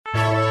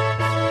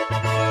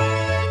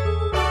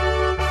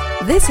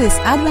This is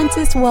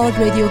Adventist World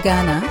Radio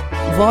Ghana,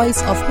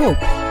 Voice of Hope.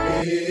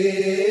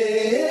 AWR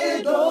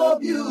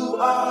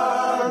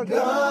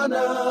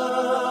Ghana,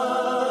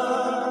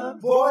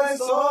 Voice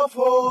of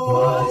Hope.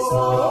 Voice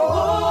of Hope.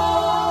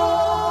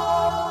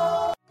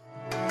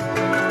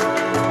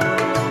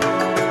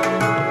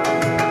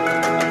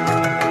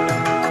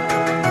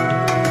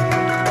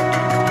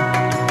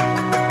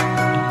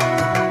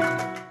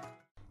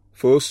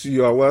 Folks,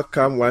 you are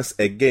welcome once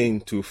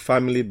again to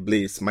Family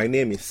Blaze. My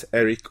name is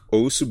Eric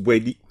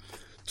Osubwedi.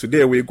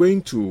 Today we're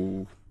going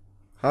to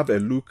have a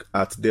look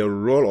at the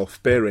role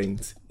of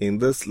parents in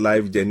this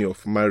life journey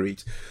of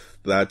marriage.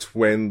 That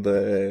when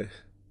the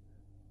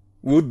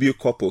would-be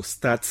couple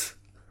starts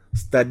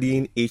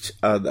studying each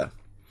other,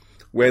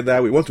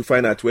 whether we want to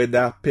find out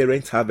whether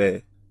parents have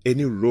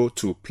any role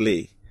to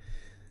play.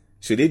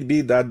 Should it be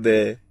that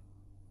the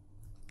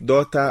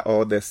daughter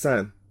or the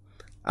son,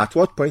 at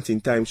what point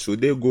in time should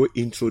they go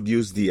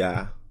introduce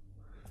their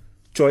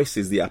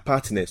choices, their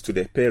partners to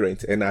the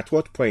parent? And at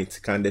what point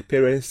can the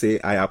parents say,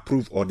 I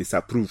approve or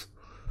disapprove?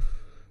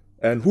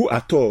 And who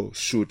at all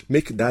should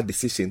make that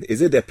decision?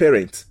 Is it the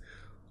parent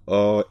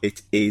or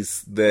it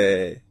is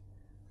the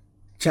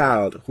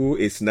child who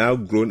is now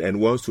grown and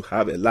wants to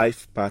have a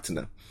life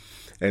partner?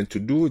 And to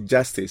do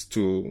justice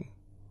to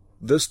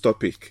this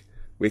topic,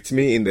 with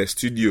me in the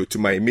studio to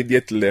my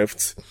immediate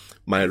left,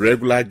 my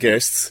regular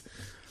guests,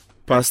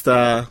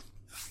 Pastor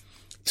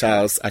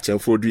Charles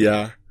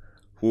Achemfodua,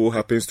 who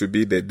happens to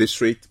be the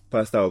district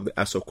pastor of the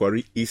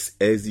Asokwari East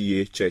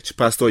SDA Church.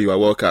 Pastor, you are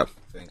welcome.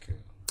 Thank you.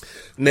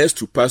 Next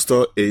to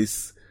Pastor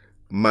is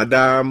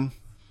Madam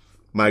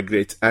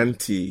Margaret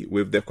Auntie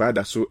with the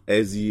Kwadaso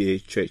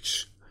SDA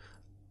Church.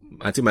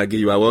 Auntie Maggie,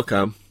 you are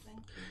welcome. Thank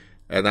you.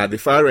 And at the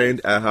far end,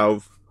 I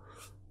have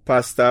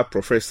Pastor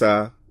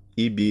Professor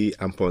E.B.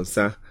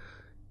 Amponsa.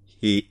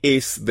 He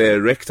is the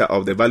rector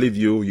of the Valley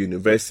View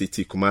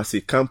University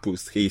Kumasi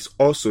campus. He is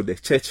also the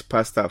church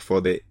pastor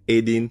for the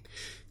Eden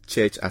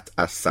Church at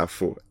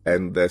Asafo,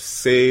 and the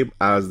same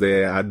as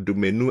the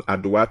Adumenu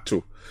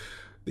Aduato.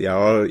 They are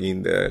all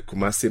in the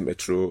Kumasi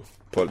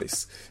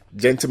metropolis.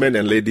 Gentlemen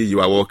and ladies, you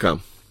are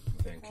welcome.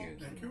 Thank you.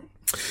 Thank you.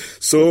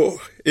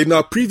 So, in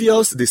our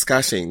previous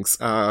discussions,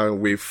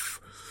 you've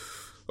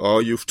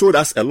told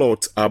us a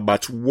lot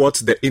about what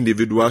the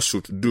individual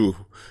should do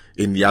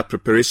in their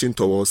preparation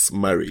towards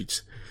marriage.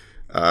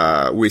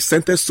 We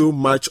center so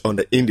much on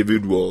the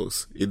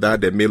individuals, either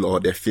the male or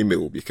the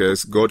female,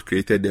 because God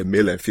created the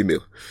male and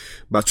female.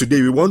 But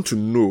today we want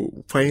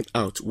to find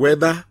out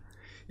whether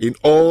in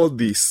all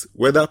this,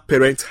 whether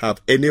parents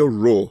have any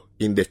role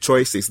in the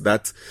choices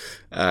that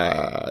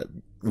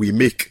we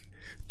make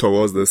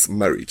towards this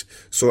marriage.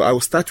 So I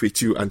will start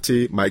with you,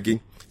 Auntie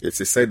Maggie.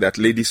 It's said that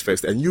ladies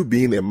first, and you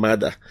being a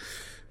mother,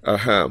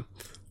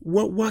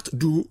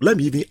 let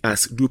me even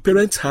ask, do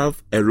parents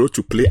have a role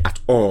to play at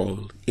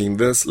all in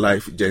this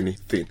life journey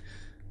thing?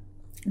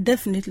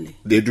 Definitely.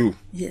 They do?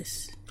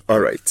 Yes. All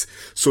right.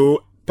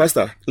 So,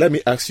 Pastor, let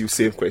me ask you the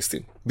same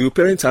question. Do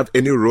parents have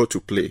any role to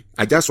play?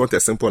 I just want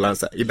a simple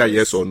answer, either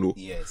yes or no.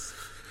 Yes.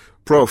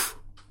 Prof,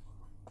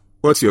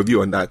 what's your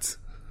view on that?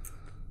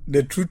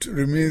 The truth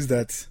remains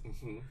that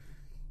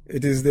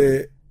it is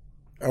the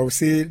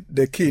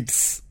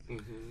kids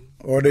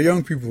or the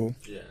young people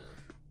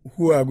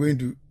who are going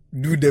to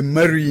do the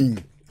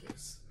marrying.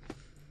 Yes.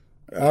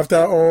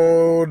 After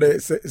all the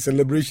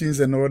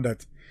celebrations and all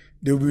that,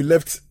 they will be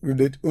left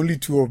with only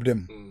two of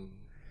them.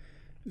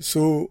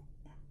 So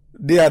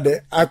they are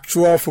the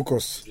actual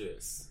focus.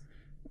 Yes.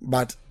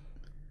 But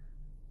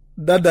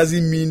that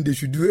doesn't mean they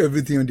should do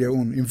everything on their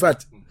own. In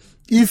fact,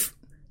 if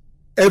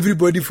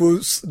everybody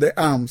folds the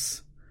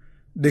arms,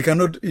 they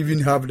cannot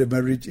even have the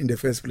marriage in the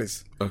first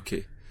place.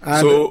 Okay.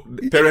 And so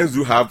parents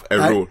do have a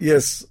role.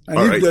 Yes. And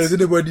all if right. there is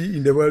anybody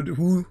in the world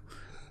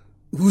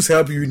whose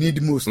help you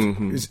need most,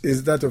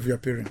 is that of your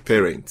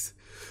Parents.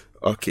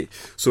 Okay.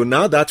 So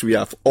now that we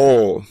have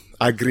all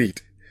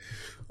agreed,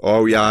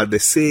 or we are at the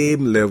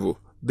same level,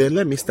 then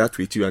let me start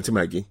with you, Auntie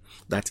Maggie,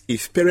 that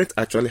if parents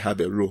actually have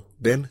a role,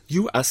 then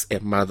you as a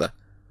mother,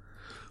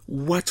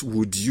 what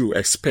would you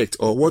expect,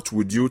 or what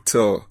would you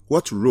tell,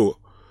 what role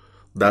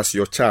does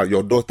your child,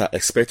 your daughter,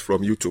 expect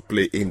from you to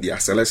play in their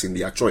selection, in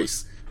their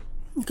choice?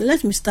 Okay,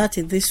 let me start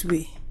it this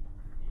way.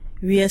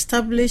 We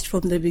established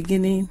from the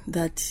beginning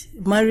that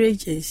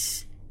marriage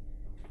is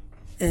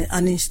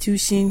an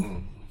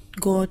institution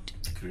God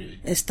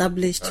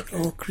established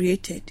or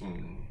created.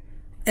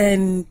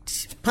 And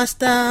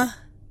Pastor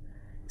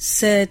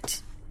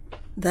said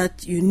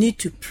that you need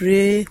to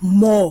pray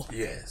more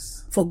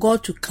for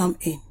God to come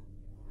in.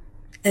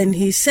 And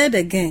he said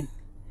again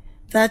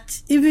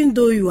that even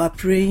though you are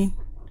praying,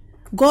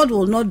 God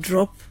will not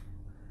drop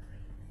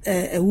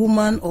a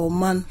woman or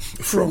man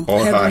from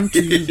heaven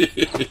to you.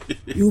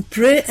 You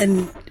pray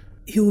and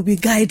he will be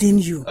guiding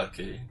you.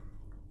 Okay.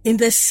 In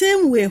the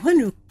same way, when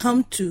you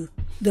come to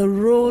the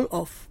role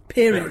of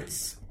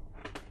parents,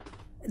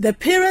 the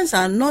parents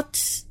are not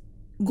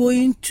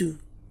going to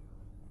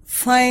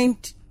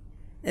find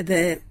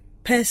the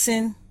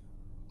person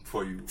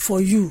for you.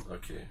 For you.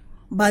 Okay.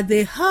 But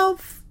they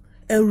have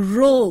a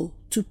role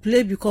to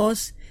play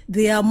because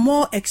they are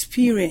more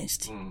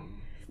experienced.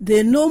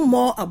 They know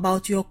more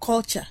about your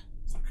culture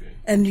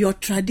and your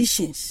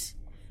traditions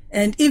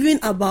and even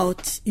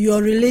about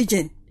your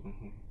religion.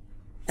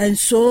 And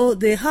so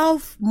they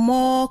have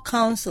more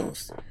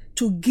counsels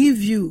to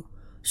give you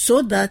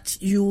so that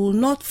you will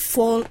not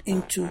fall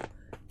into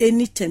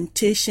any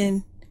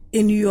temptation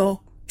in your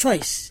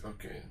choice.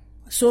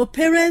 So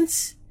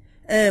parents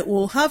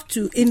will have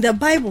to, in the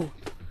Bible,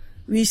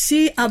 we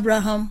see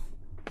Abraham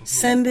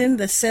sending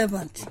the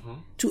servant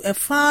to a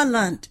far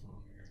land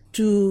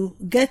to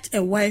get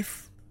a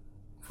wife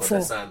for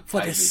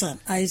the son,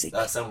 Isaac.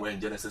 That's somewhere in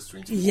Genesis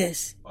 24.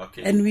 Yes.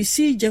 And we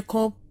see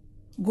Jacob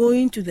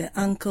going to the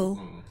uncle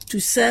to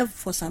serve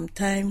for some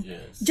time,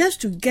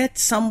 just to get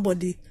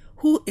somebody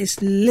who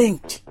is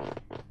linked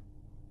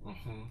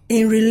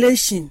in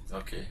relation,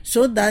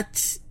 so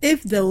that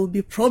if there will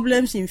be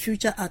problems in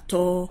future at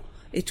all,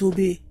 it will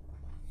be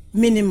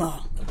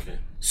minimal.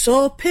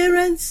 So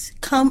parents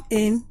come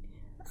in.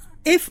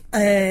 If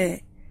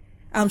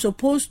I'm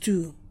supposed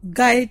to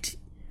guide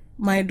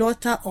my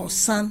daughter or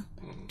son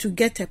to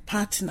get a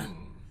partner,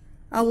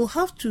 I will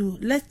have to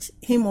let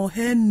him or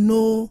her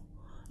know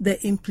the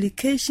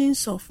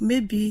implications of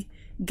maybe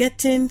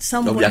getting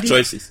somebody of their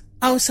choices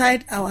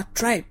outside our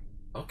tribe,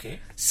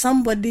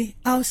 somebody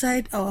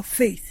outside our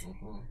faith,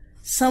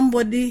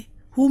 somebody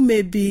who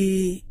may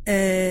be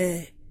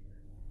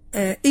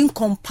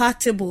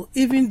incompatible,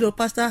 even though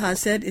pastor has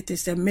said it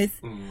is a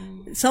myth.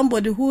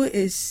 Somebody who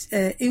is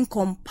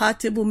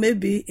incompatible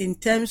maybe in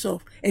terms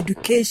of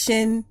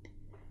education,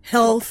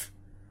 health,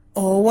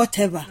 or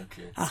whatever.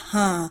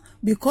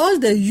 Because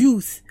the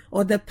youth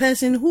or the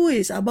person who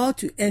is about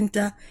to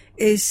enter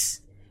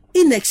is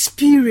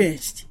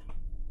inexperienced,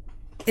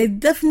 it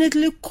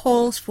definitely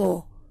calls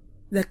for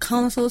the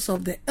counsels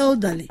of the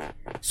elderly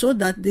so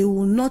that they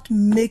will not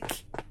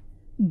make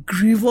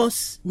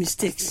grievous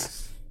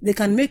mistakes. They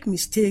can make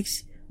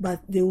mistakes,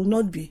 but they will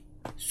not be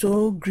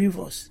so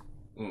grievous.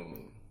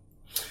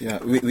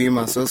 Yeah, we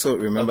must also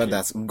remember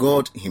that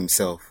God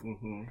himself,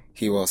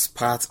 he was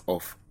part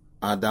of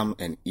Adam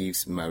and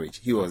Eve's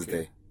marriage. He was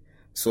there.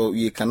 So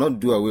we cannot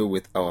do away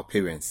with our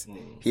parents.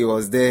 He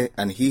was there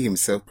and he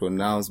himself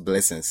pronounced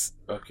blessings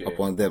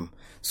upon them.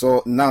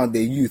 So now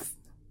the youth,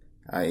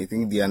 I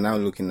think they are now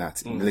looking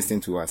at,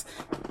 listening to us.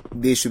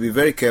 They should be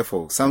very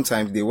careful.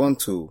 Sometimes they want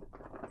to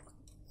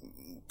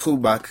pull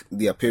back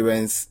their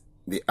parents,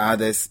 the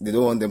others. They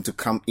don't want them to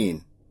come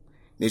in.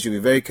 They should be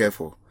very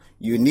careful.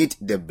 You need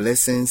the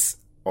blessings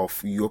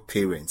of your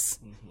parents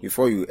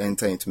before you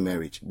enter into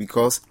marriage,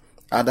 because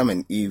Adam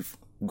and Eve,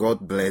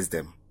 God blessed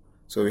them.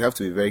 So we have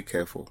to be very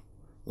careful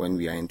when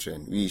we are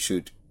entering. We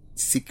should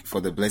seek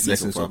for the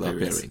blessings of our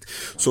parents.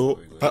 So,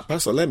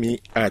 Pastor, let me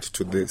add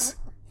to this.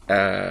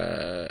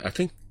 I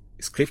think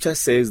Scripture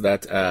says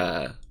that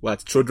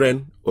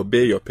children,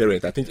 obey your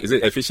parents. I think, is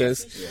it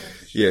Ephesians?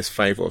 Yes,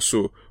 5 or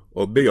so.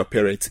 Obey your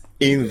parents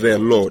in the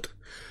Lord.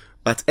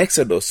 But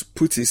Exodus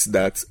puts it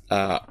that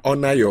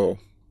honor your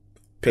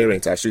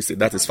parents, I should say,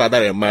 that is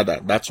father and mother,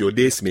 that your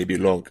days may be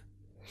long.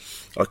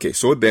 Okay,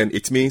 so then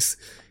it means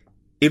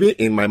even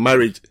in my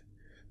marriage,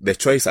 the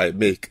choice I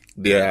make,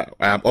 I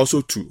am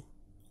also to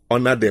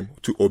honor them,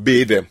 to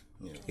obey them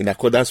in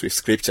accordance with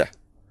Scripture.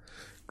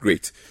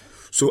 Great.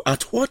 So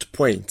at what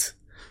point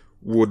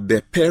would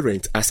the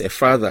parent, as a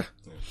father,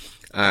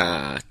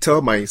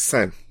 tell my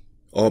son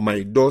or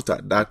my daughter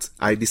that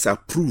I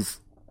disapprove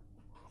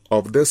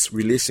of this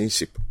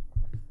relationship?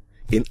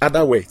 In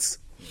other words,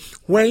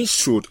 when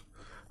should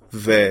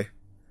the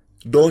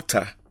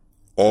daughter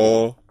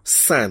or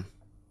son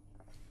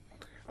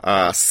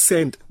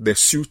send the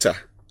suitor,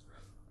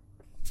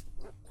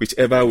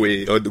 whichever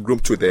way, or the groom,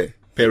 to the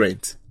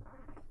parent?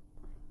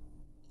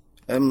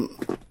 I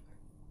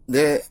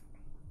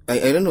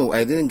don't know.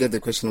 I didn't get the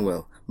question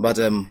well. But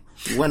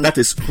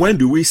when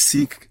do we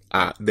seek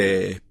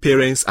the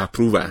parents'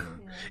 approval?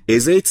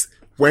 Is it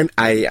when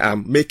I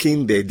am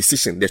making the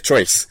decision, the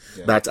choice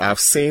that I've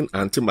seen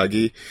Auntie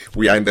Maggie,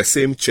 we are in the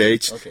same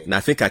church, and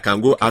I think I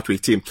can go out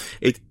with him?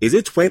 Is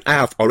it when I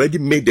have already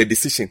made the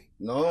decision?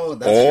 No,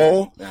 that's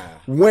or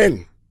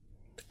when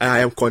I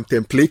am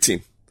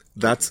contemplating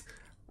that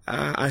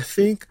I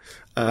think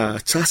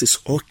Charles is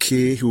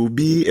okay, he will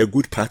be a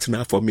good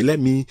partner for me. Let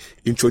me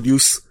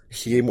introduce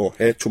him or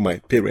her to my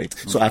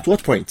parents. So at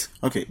what point?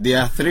 Okay,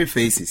 there are 3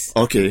 phases.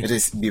 Okay. It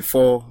is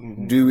before,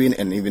 during,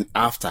 and even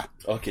after.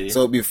 Okay.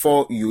 So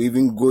before you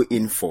even go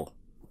in for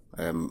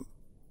a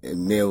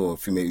male or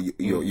female,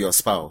 your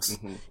spouse,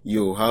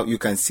 you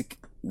can seek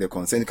the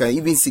consent. You can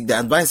even seek the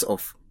advice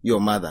of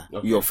your mother,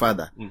 your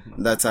father,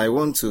 that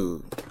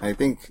I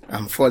think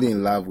I'm falling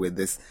in love with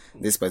this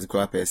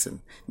particular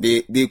person.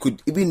 They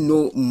could even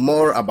know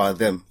more about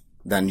them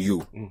than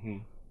you.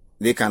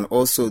 They can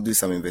also do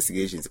some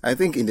investigations. I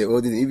think in the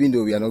olden, even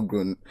though we are not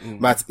grown,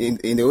 but in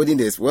the olden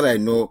days, what I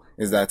know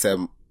is that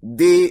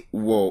they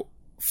will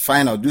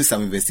find out, do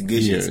some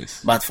investigations.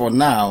 Yes. But for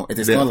now, it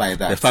is not like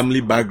that. The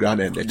family background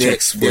and the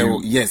checks for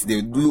you. Yes,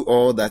 they'll do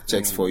all that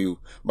checks for you.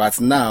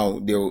 But now,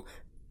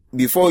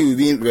 before you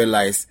even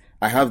realize,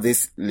 I have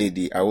this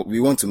lady, we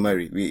want to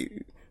marry.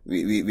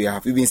 We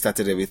have even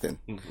started everything.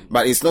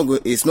 But it's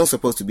not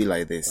supposed to be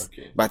like this.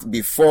 Okay. But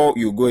before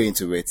you go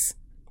into it,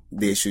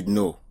 they should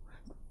know.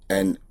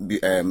 And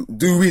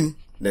during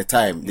the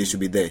time, they should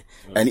be there.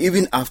 And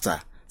even after,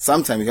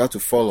 sometimes you have to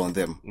fall on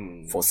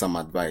them for some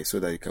advice so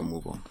that you can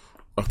move on.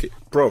 Okay,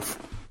 Prof,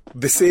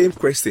 the same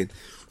question.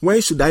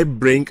 When should I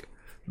bring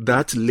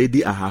that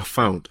lady I have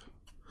found?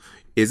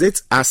 Is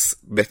it at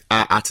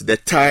the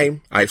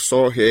time I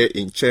saw her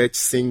in church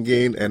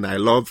singing and I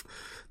love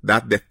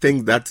that the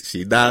thing that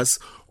she does,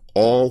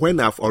 or when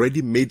I've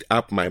already made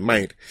up my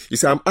mind? You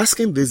see, I'm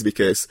asking this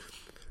because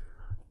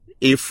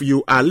if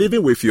you are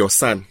living with your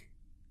son,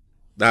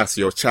 that's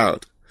your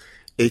child,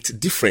 it's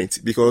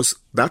different, because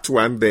that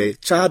one, the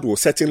child will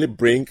certainly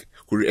bring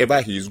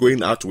whoever he is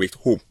going out with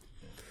home.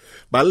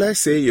 But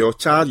let's say your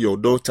child, your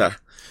daughter,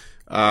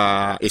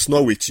 is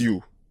not with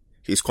you.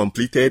 He's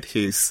completed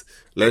his,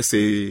 let's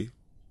say,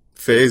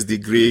 first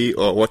degree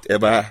or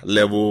whatever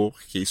level.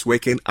 He's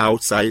working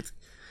outside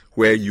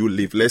where you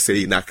live. Let's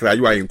say in Accra,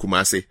 you are in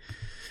Kumasi.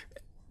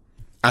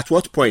 At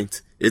what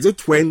point? Is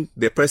it when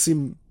the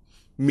person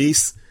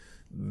meets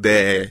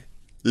the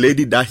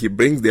lady that he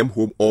brings them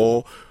home,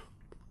 or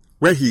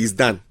when he is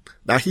done,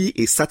 that he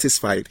is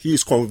satisfied, he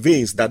is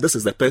convinced that this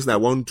is the person I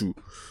want to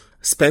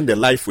spend the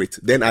life with,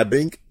 then I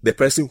bring the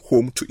person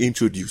home to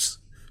introduce?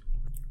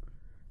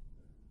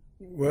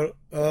 Well,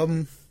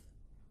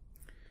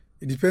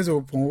 it depends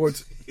upon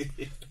what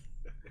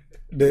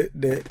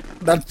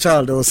that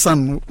child or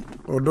son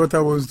or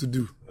daughter wants to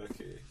do.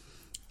 Okay.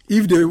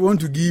 If they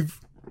want to give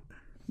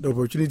the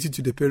opportunity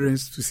to the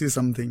parents to say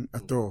something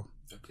at all,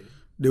 Okay.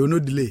 they will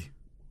not delay.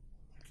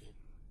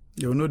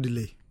 They will not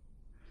delay.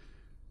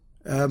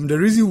 The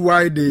reason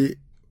why they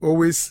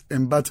always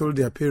embattle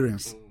their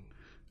parents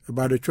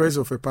about the choice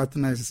of a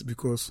partner is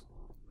because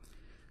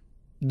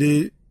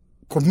they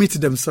commit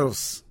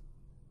themselves.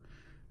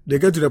 They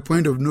get to the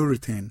point of no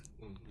return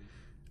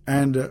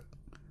and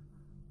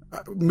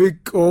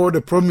make all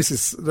the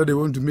promises that they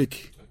want to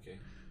make. Okay.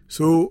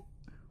 So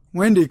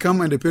when they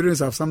come and the parents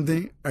have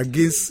something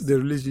against the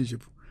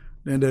relationship,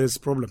 then there is a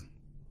problem.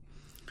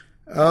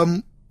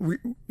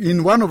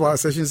 In one of our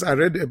sessions, I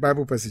read a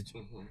Bible passage,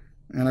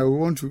 and I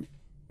want to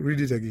read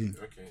it again.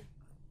 Okay.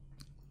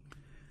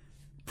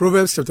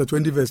 Proverbs chapter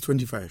 20, verse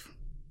 25.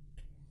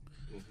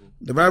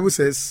 The Bible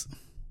says,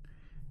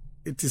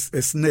 it is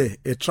a snare,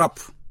 a trap,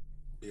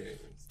 Yes.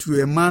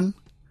 to a man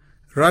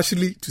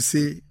rashly to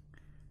say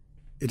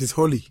it is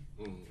holy,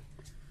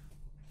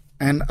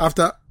 and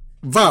after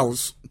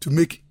vows to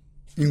make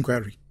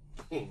inquiry.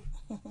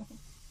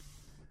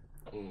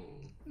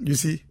 You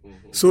see?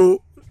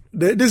 So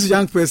this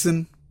young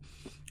person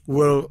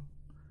will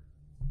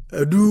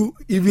do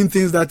even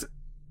things that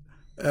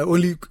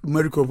only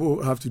married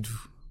couple have to do.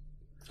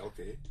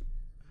 Okay.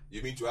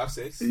 You mean to have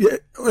sex? Yeah,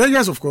 well,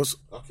 yes, of course.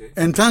 Okay.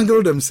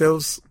 Entangle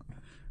themselves,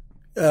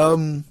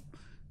 do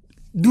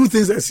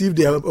things as if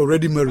they are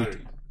already married.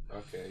 Married.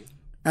 Okay.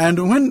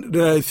 And when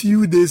there are a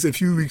few days, a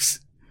few weeks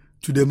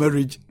to the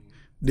marriage,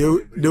 they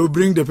will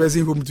bring the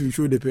person home to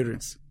show the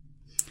parents.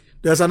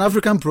 There's an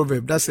African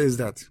proverb that says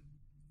that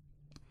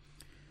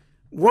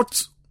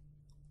what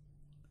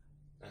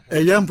a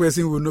young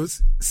person will not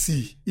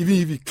see, even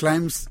if he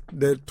climbs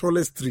the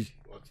tallest tree,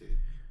 Okay.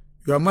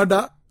 your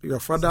mother, your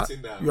father,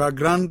 Sitting down. your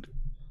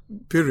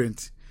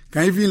grandparent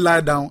can even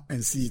lie down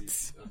and see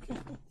it. Okay.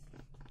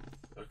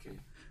 Okay.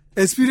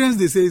 Experience,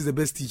 they say, is the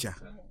best teacher.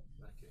 Okay.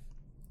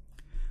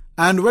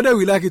 And whether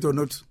we like it or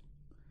not,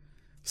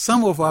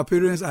 some of our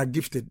parents are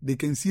gifted. They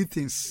can see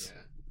things.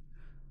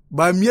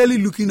 By merely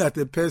looking at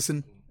a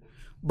person,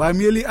 by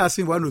merely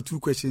asking one or two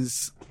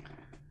questions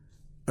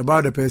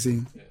about the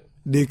person,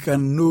 they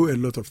can know a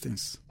lot of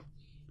things.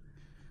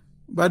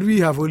 But we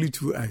have only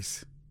two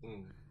eyes.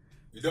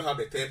 You don't have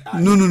the third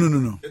eye.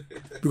 No.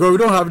 Because we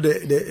don't have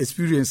the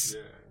experience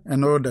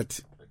and all that.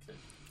 Okay.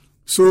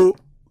 So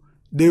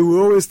they will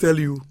always tell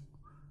you,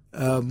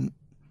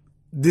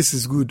 this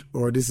is good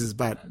or this is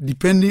bad,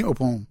 depending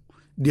upon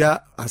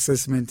their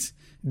assessment,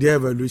 their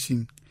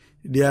evaluation,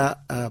 their,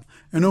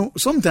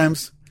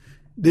 sometimes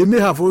they may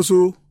have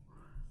also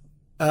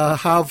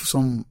have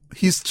some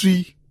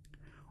history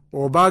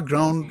or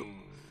background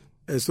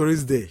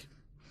stories there.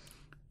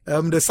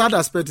 The sad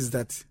aspect is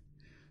that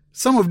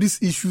some of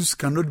these issues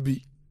cannot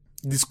be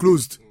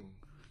disclosed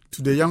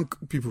to the young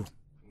people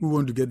who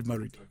want to get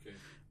married. Okay.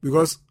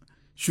 Because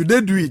should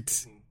they do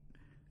it,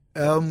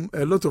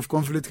 a lot of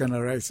conflict can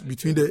arise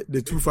between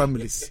the two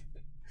families.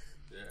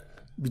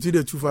 Between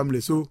the two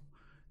families. So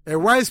a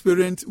wise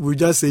parent will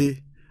just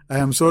say, I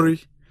am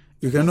sorry,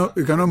 you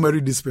cannot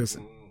marry this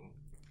person.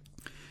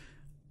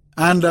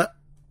 And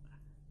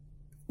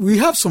we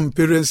have some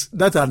parents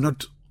that are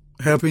not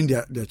helping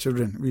their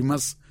children. We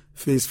must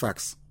face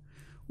facts.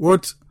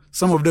 What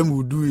some of them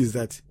will do is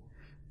that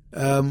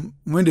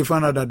when they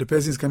find out that the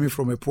person is coming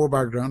from a poor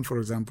background, for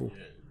example,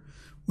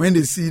 when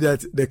they see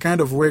that the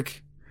kind of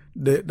work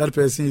that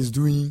person is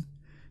doing,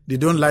 they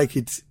don't like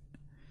it.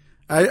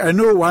 I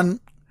know one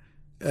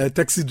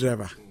taxi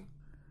driver.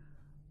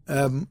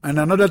 And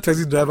another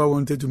taxi driver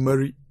wanted to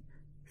marry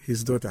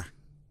his daughter.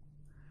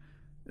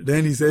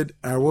 Then he said,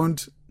 I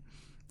want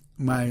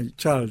my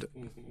child,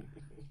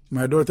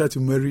 my daughter, to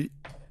marry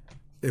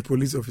a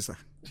police officer.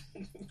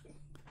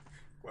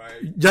 Why?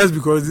 Just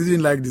because he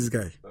didn't like this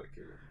guy.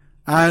 Okay.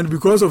 And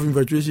because of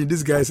infatuation,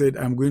 this guy said,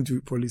 I'm going to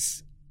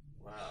police.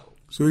 Wow.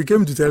 So he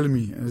came to tell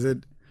me,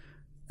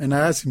 and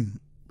I asked him,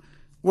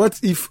 what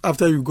if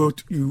after you've gone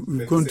to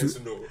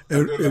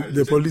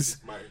the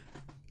police,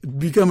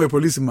 become a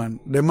policeman,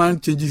 the man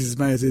changes his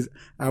mind and says,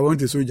 I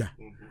want a soldier.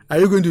 Mm-hmm. Are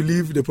you going to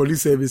leave the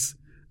police service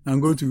and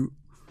go to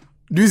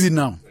do it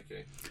now?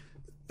 Okay.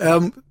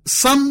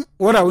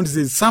 What I want to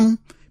say is some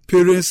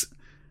parents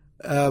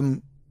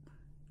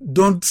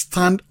don't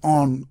stand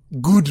on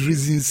good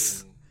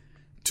reasons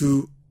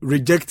to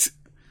reject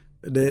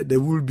the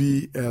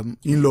will-be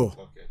in-law.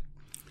 Okay.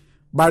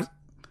 But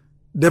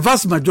the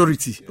vast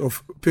majority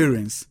of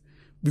parents,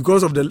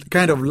 because of the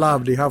kind of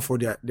love they have for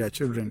their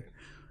children,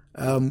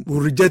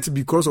 will reject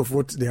because of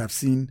what they have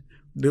seen,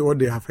 what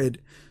they have heard.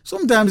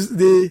 Sometimes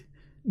they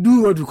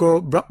do what we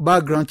call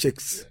background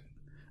checks.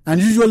 And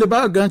usually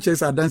background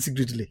checks are done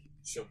secretly.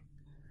 Sure.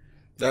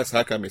 That's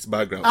how come it's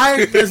background.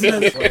 I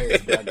personally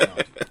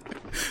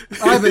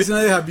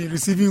have been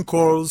receiving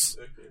calls,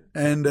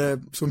 and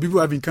some people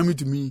have been coming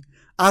to me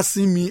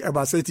asking me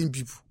about certain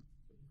people.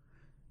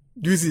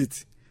 Do you see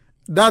it?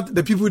 That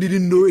the people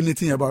didn't know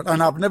anything about,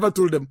 and I've never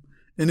told them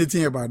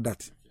anything about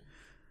that.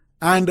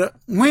 And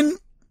when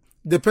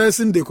the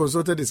person they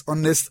consulted is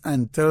honest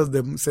and tells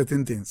them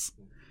certain things,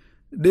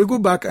 they go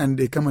back and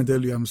they come and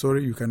tell you, I'm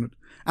sorry, you cannot.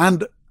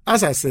 And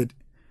as I said,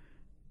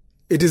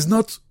 it is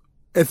not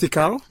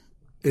ethical,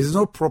 it is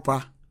not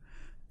proper,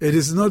 it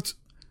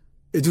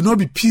will not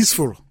be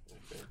peaceful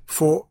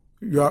for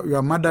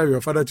your mother,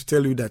 your father to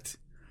tell you that,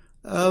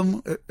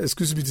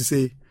 excuse me to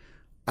say,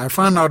 I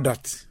found out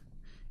that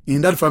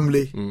in that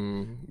family,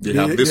 they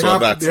have this or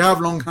that. They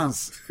have long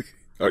hands.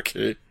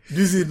 Okay. Do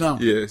you see it now?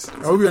 Yes.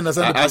 I hope you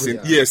understand.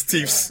 Yes,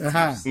 thieves.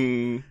 Uh-huh.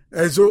 And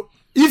so,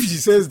 if she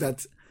says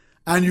that,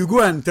 and you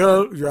go and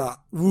tell your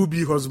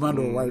will-be husband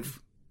or wife,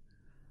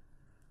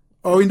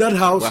 or in that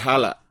house,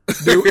 Wahala.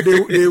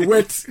 they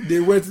wet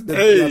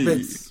their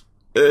beds.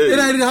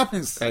 Then it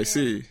happens. I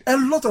see. A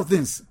lot of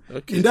things.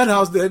 Okay. In that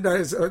house, there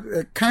is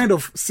a kind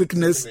of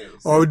sickness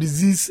or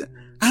disease,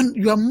 and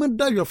your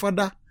mother, your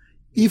father,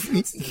 if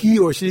he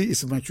or she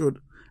is matured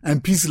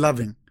and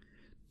peace-loving,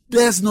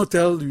 does not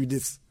tell you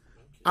this.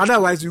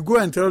 Otherwise, you go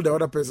and tell the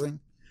other person,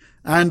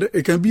 and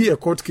it can be a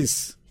court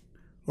case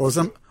or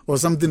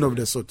something of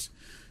the sort.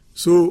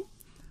 So,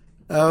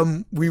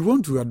 we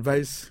want to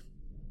advise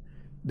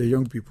the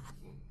young people.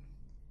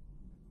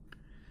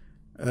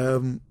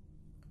 I'm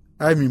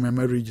in my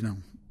marriage now,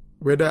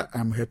 whether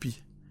I'm happy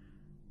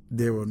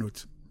there or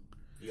not.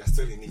 You are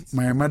still in it.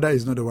 My mother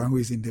is not the one who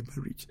is in the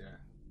marriage. Yeah.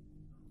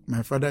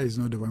 My father is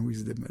not the one who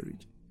is in the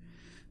marriage.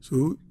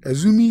 So,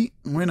 assuming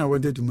when I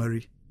wanted to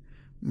marry,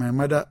 my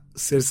mother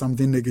said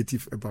something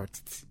negative about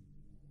it.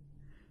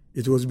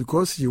 It was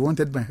because she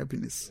wanted my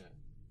happiness.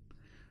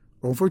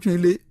 Yeah.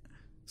 Unfortunately,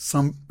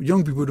 some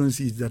young people don't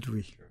see it that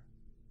way. Sure.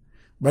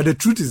 But the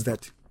truth is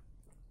that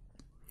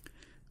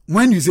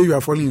when you say you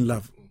are falling in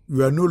love,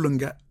 you are no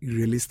longer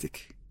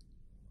realistic.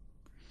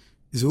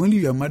 It's only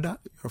your mother,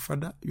 your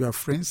father, your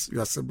friends,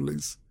 your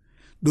siblings,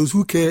 those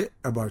who care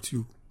about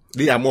you.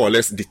 They are more or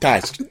less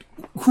detached.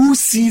 Who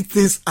see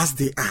things as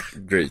they are.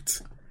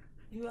 Great.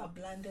 You are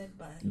blinded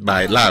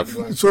by love.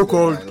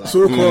 So-called love.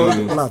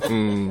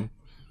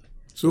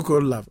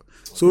 So-called love.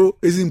 So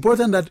it's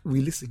important that we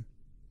listen.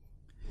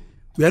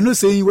 We are not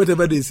saying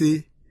whatever they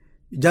say,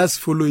 just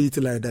follow it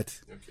like that.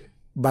 Okay.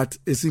 But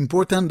it's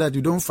important that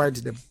you don't fight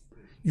them.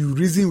 You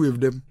reason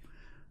with them.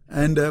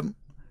 And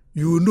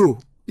you know,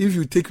 if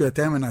you take your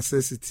time and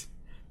assess it,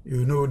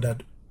 you know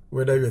that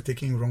whether you are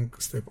taking wrong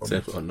step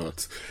or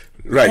not.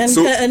 Right. And,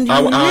 so and you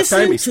our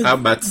time is to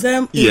up, but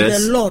them yes.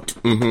 in the Lord,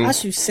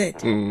 as you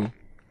said.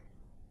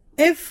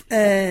 If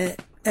a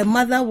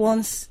mother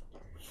wants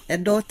a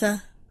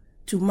daughter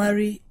to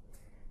marry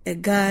a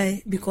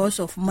guy because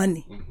of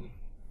money,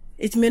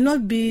 it may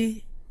not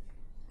be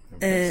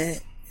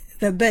the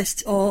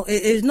best, or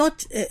it is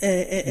not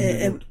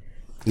in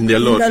the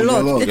Lord. In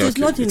the Lord. It is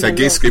not in it's the Lord.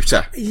 Against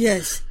Scripture.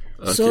 Yes.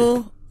 Okay.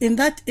 So in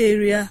that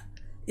area,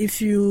 if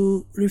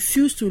you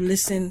refuse to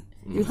listen,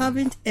 you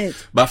haven't heard.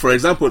 But for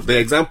example, the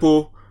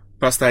example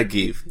Pastor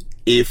gave,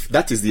 if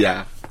that is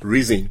their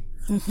reason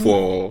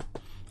for,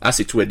 as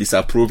it were,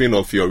 disapproving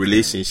of your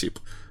relationship,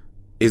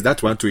 is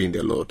that one too in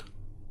the Lord?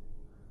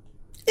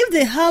 If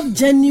they have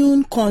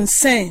genuine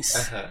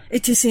concerns,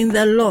 it is in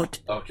the Lord.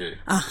 Okay.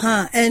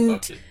 And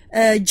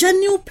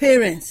genuine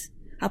parents,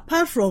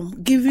 apart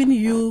from giving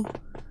you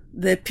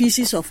the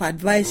pieces of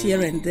advice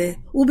here and there,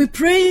 will be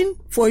praying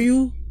for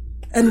you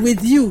and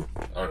with you.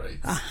 All right.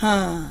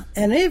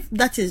 And if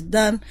that is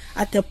done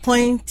at a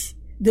point,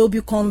 they'll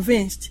be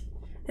convinced.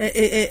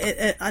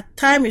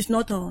 Time is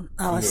not on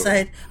our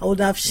side. I would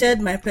have shared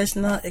my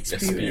personal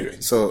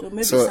experience. So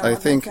I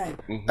think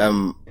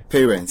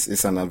parents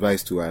is an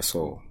advice to us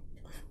all.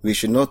 we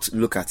should not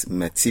look at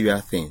material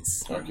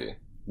things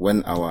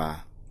when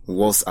our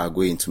walls are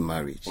going to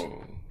marriage.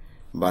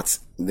 But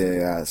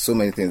there are so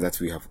many things that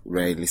we have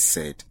rarely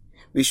said.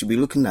 We should be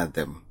looking at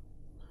them.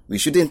 We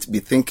shouldn't be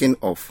thinking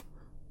of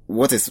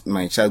what is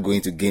my child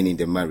going to gain in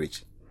the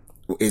marriage.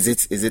 Is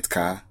it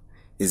car?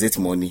 Is it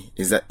money?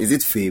 Is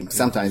it fame?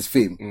 Sometimes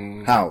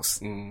fame, house,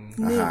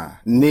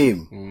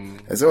 name.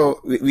 So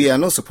we are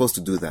not supposed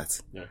to do that.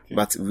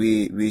 But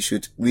we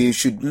should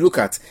look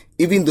at,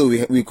 even though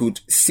we could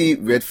see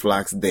red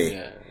flags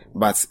there,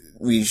 but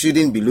we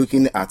shouldn't be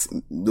looking at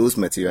those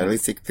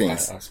materialistic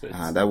things.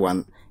 That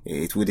one,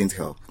 it wouldn't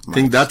help. I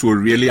think that will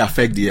really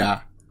affect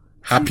their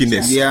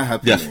happiness.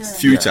 Their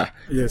future.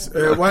 Yes.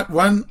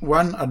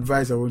 One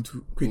advice I want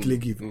to quickly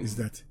give is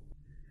that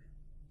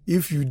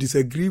if you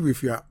disagree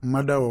with your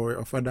mother or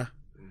your father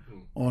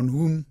on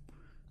whom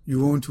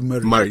you want to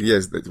marry,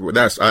 yes, that's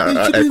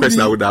a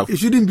question I would have. It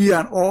shouldn't be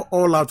an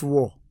all-out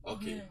war.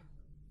 Okay.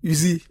 You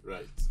see,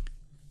 right?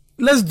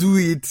 Let's do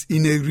it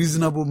in a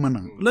reasonable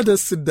manner. Let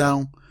us sit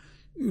down,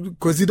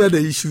 consider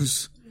the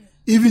issues,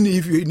 even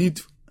if you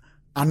need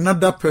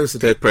another person,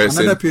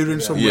 another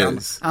parent, somewhere,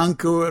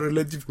 uncle, a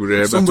relative,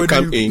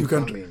 somebody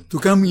to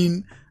come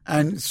in,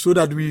 and so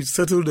that we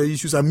settle the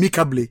issues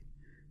amicably,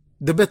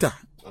 the better.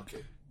 Okay.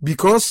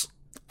 Because,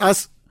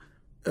 as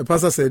a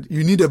pastor said,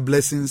 you need the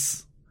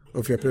blessings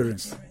of your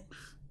parents.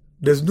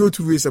 There's no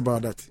two ways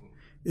about that.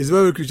 It's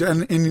very crucial.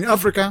 And in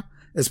Africa,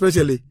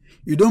 especially,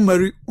 you don't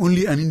marry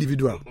only an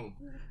individual.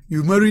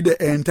 You marry the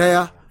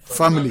entire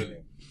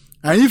family.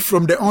 And if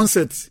from the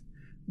onset,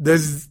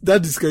 there's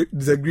that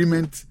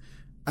disagreement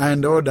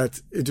and all that,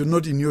 it will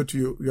not inure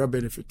to your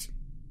benefit.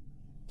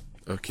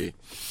 Okay.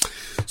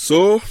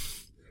 So,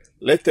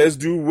 let us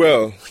do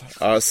well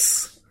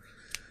as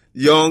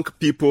young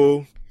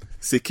people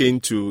seeking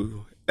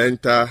to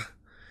enter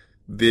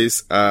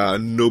this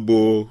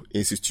noble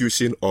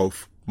institution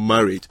of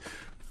marriage.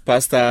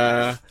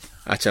 Pastor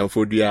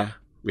Achamfodia,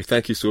 we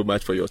thank you so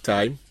much for your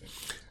time.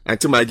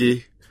 Auntie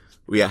Maggie,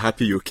 we are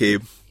happy you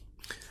came.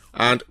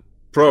 And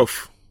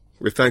Prof,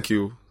 we thank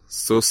you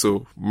so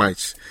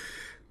much.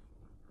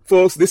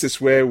 Folks, this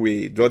is where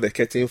we draw the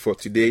curtain for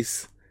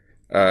today's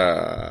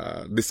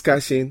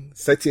discussion.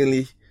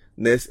 Certainly,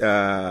 next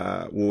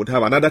we would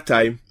have another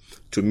time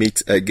to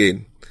meet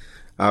again.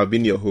 I've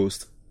been your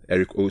host,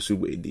 Eric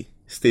Osubwedi.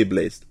 Stay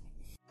blessed.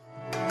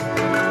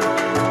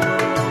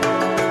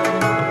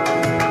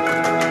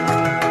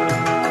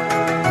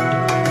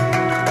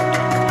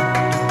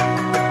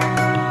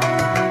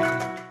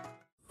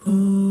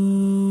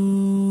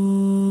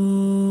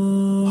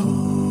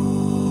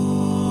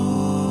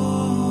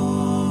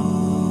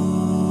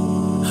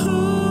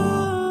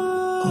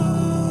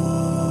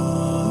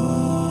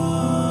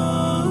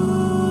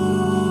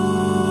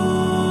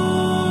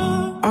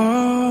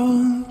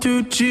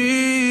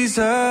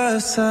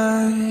 Jesus,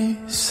 I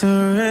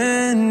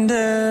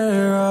surrender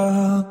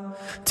all.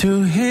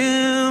 To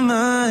Him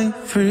I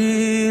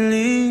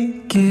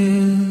freely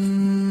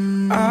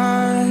give.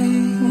 I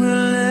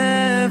will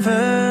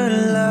ever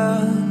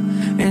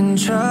love and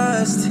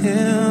trust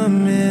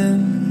Him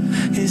in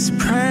His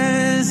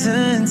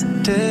presence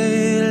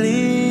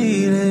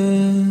daily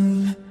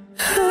live.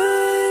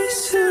 I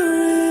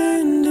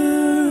surrender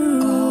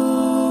all.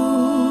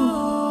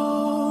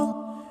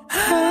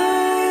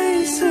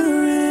 I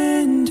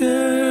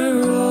surrender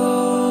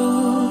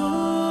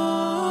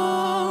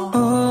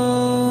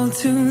all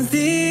to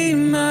Thee,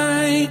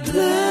 my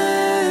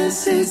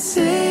blessed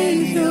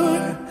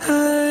Savior.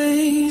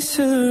 I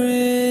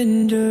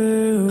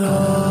surrender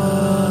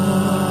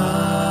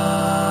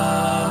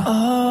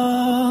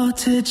all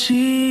to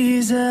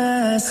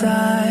Jesus.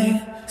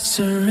 I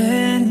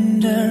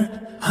surrender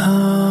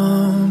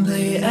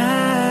humbly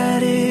at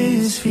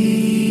His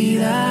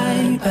feet.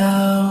 I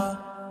bow.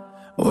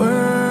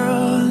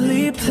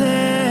 Worldly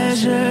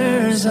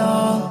pleasures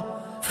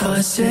all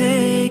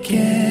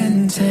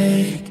forsaken,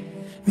 take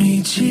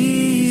me,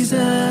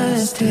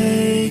 Jesus,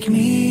 take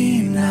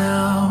me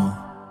now.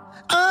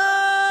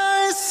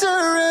 I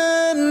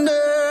surrender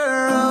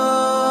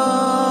all.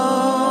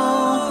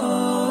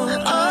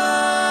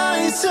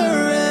 I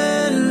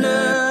surrender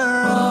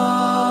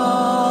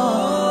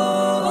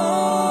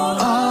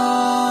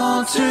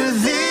all to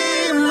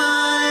Thee,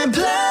 my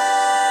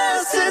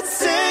blessed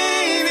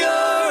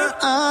Savior.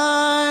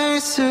 I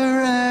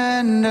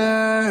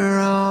surrender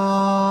all.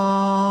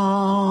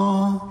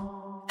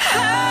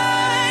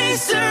 I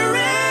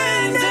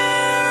surrender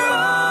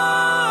all.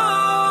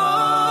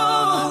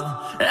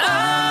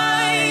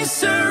 I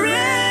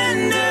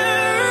surrender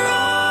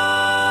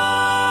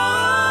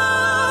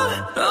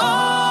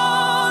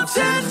all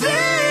to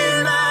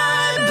Thee,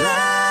 my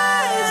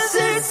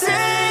blessed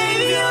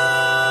Savior.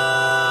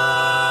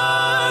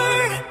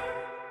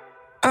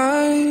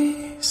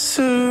 I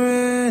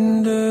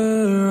surrender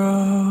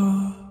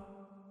all.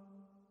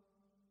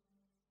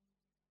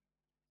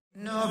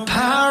 No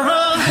power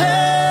of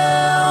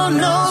hell,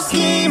 no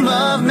scheme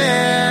of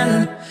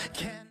man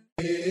can.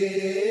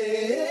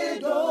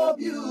 AWR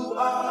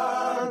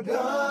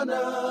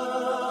Ghana,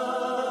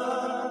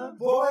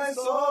 voice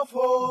of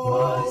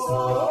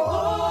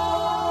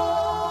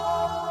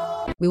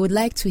We would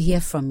like to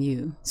hear from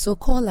you, so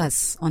call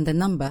us on the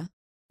number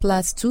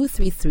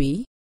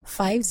 +233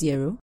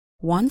 50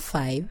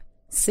 15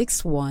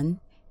 61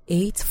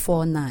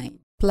 849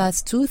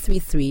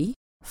 +233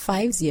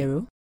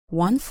 50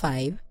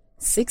 15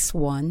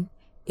 61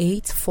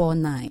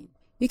 849.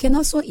 You can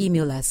also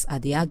email us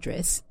at the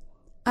address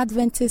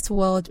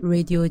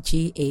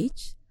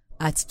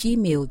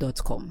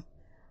adventistworldradiogh@gmail.com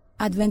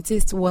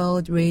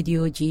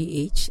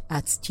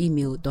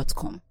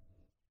adventistworldradiogh@gmail.com.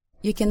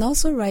 You can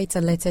also write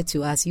a letter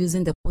to us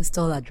using the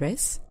postal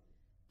address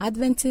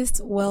Adventist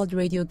World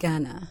Radio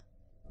Ghana,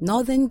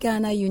 Northern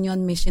Ghana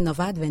Union Mission of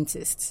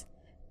Adventists,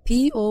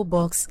 P.O.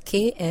 Box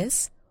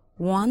KS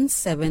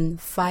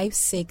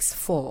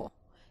 17564,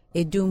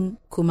 Edum,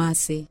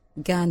 Kumasi,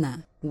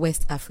 Ghana,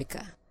 West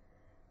Africa.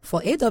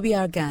 For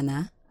AWR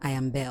Ghana, I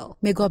am Belle.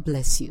 May God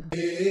bless you.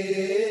 AWR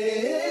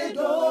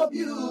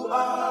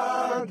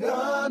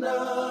Ghana,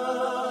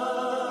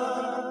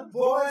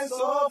 Voice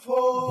of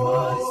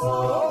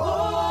Hope.